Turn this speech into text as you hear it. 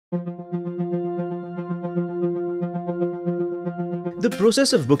The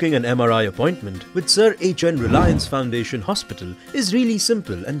process of booking an MRI appointment with Sir H.N. Reliance Foundation Hospital is really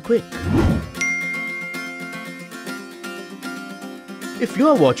simple and quick. If you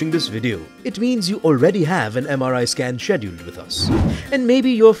are watching this video, it means you already have an MRI scan scheduled with us. And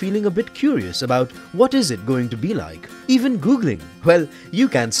maybe you're feeling a bit curious about what is it going to be like. Even Googling. Well, you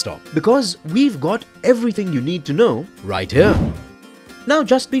can't stop because we've got everything you need to know right here. Now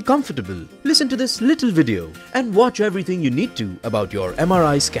just be comfortable, listen to this little video and watch everything you need to about your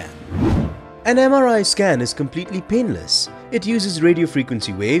MRI scan. An MRI scan is completely painless. It uses radio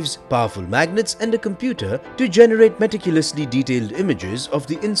frequency waves, powerful magnets and a computer to generate meticulously detailed images of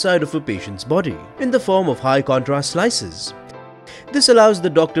the inside of a patient's body in the form of high contrast slices. This allows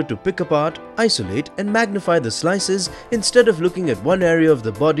the doctor to pick apart, isolate and magnify the slices instead of looking at one area of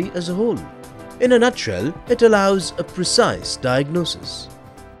the body as a whole. In a nutshell, it allows a precise diagnosis.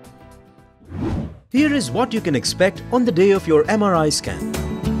 Here is what you can expect on the day of your MRI scan.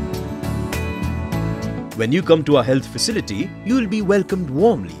 When you come to our health facility, you will be welcomed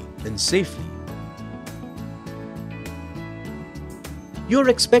warmly and safely. You're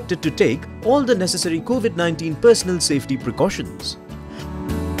expected to take all the necessary COVID-19 personal safety precautions.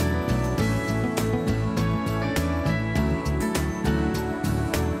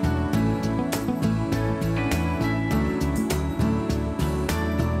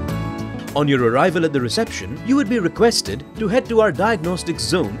 On your arrival at the reception, you would be requested to head to our diagnostic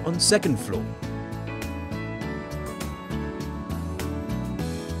zone on 2nd floor.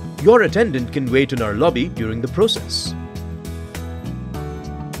 Your attendant can wait in our lobby during the process.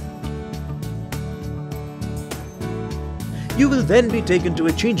 You will then be taken to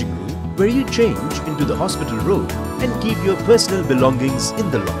a changing room where you change into the hospital robe and keep your personal belongings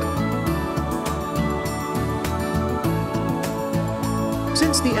in the locker.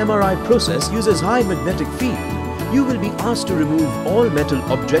 Since the MRI process uses high magnetic field, you will be asked to remove all metal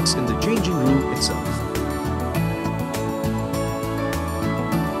objects in the changing room itself.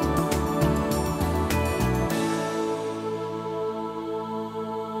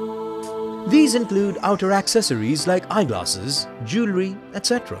 These include outer accessories like eyeglasses, jewelry,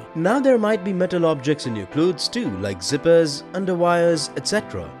 etc. Now there might be metal objects in your clothes too, like zippers, underwires,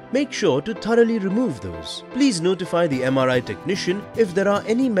 etc. Make sure to thoroughly remove those. Please notify the MRI technician if there are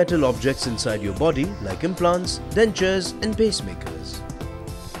any metal objects inside your body like implants, dentures and pacemakers.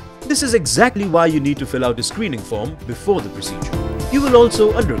 This is exactly why you need to fill out a screening form before the procedure. You will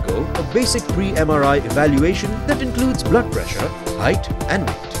also undergo a basic pre-MRI evaluation that includes blood pressure, height and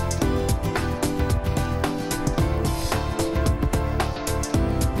weight.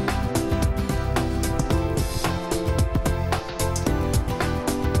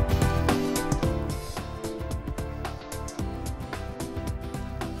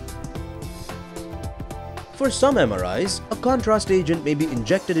 For some MRIs, a contrast agent may be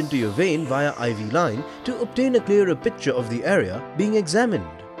injected into your vein via IV line to obtain a clearer picture of the area being examined.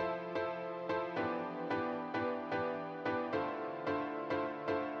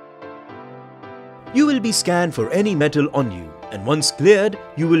 You will be scanned for any metal on you, and once cleared,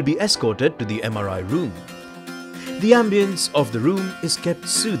 you will be escorted to the MRI room. The ambience of the room is kept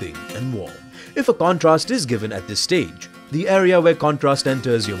soothing and warm. If a contrast is given at this stage, the area where contrast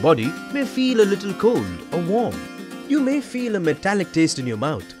enters your body may feel a little cold or warm. You may feel a metallic taste in your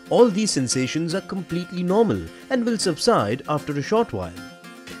mouth. All these sensations are completely normal and will subside after a short while.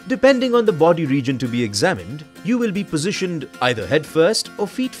 Depending on the body region to be examined, you will be positioned either head first or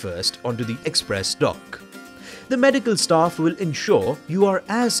feet first onto the express dock. The medical staff will ensure you are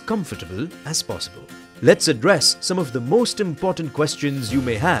as comfortable as possible. Let's address some of the most important questions you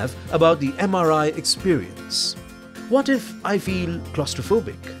may have about the MRI experience. What if I feel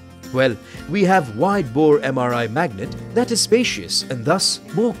claustrophobic? Well, we have wide-bore MRI magnet that is spacious and thus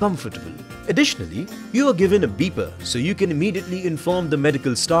more comfortable. Additionally, you are given a beeper so you can immediately inform the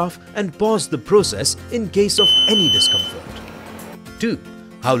medical staff and pause the process in case of any discomfort. 2.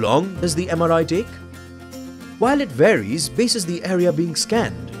 How long does the MRI take? While it varies basis the area being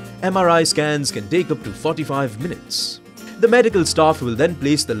scanned, MRI scans can take up to 45 minutes. The medical staff will then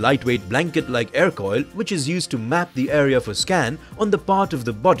place the lightweight blanket-like air coil which is used to map the area for scan on the part of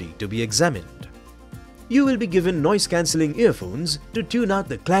the body to be examined. You will be given noise-cancelling earphones to tune out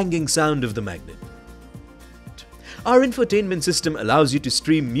the clanging sound of the magnet. Our infotainment system allows you to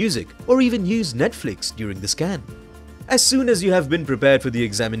stream music or even use Netflix during the scan. As soon as you have been prepared for the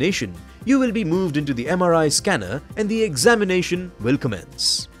examination, you will be moved into the MRI scanner and the examination will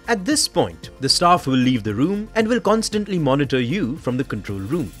commence. At this point, the staff will leave the room and will constantly monitor you from the control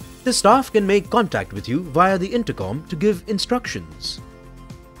room. The staff can make contact with you via the intercom to give instructions.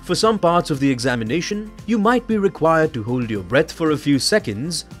 For some parts of the examination, you might be required to hold your breath for a few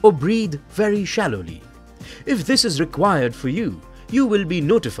seconds or breathe very shallowly. If this is required for you, you will be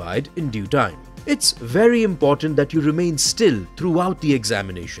notified in due time. It's very important that you remain still throughout the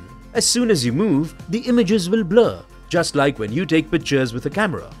examination. As soon as you move, the images will blur, just like when you take pictures with a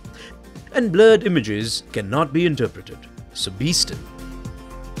camera. And blurred images cannot be interpreted, so be still.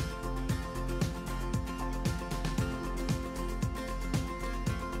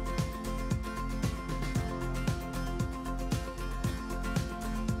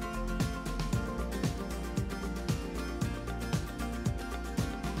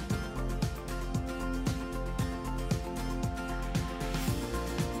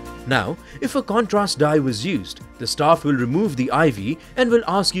 Now, if a contrast dye was used, the staff will remove the IV and will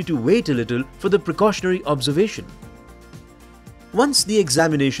ask you to wait a little for the precautionary observation. Once the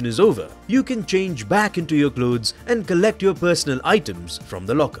examination is over, you can change back into your clothes and collect your personal items from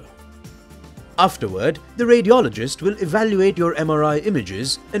the locker. Afterward, the radiologist will evaluate your MRI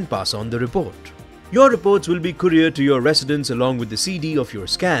images and pass on the report. Your reports will be couriered to your residence along with the CD of your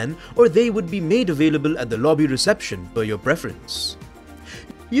scan, or they would be made available at the lobby reception per your preference.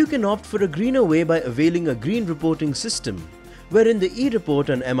 You can opt for a greener way by availing a green reporting system, wherein the e-report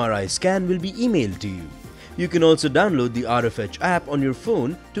and MRI scan will be emailed to you. You can also download the RFH app on your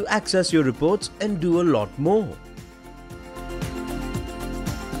phone to access your reports and do a lot more.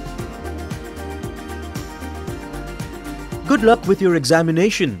 Good luck with your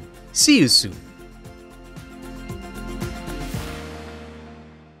examination. See you soon.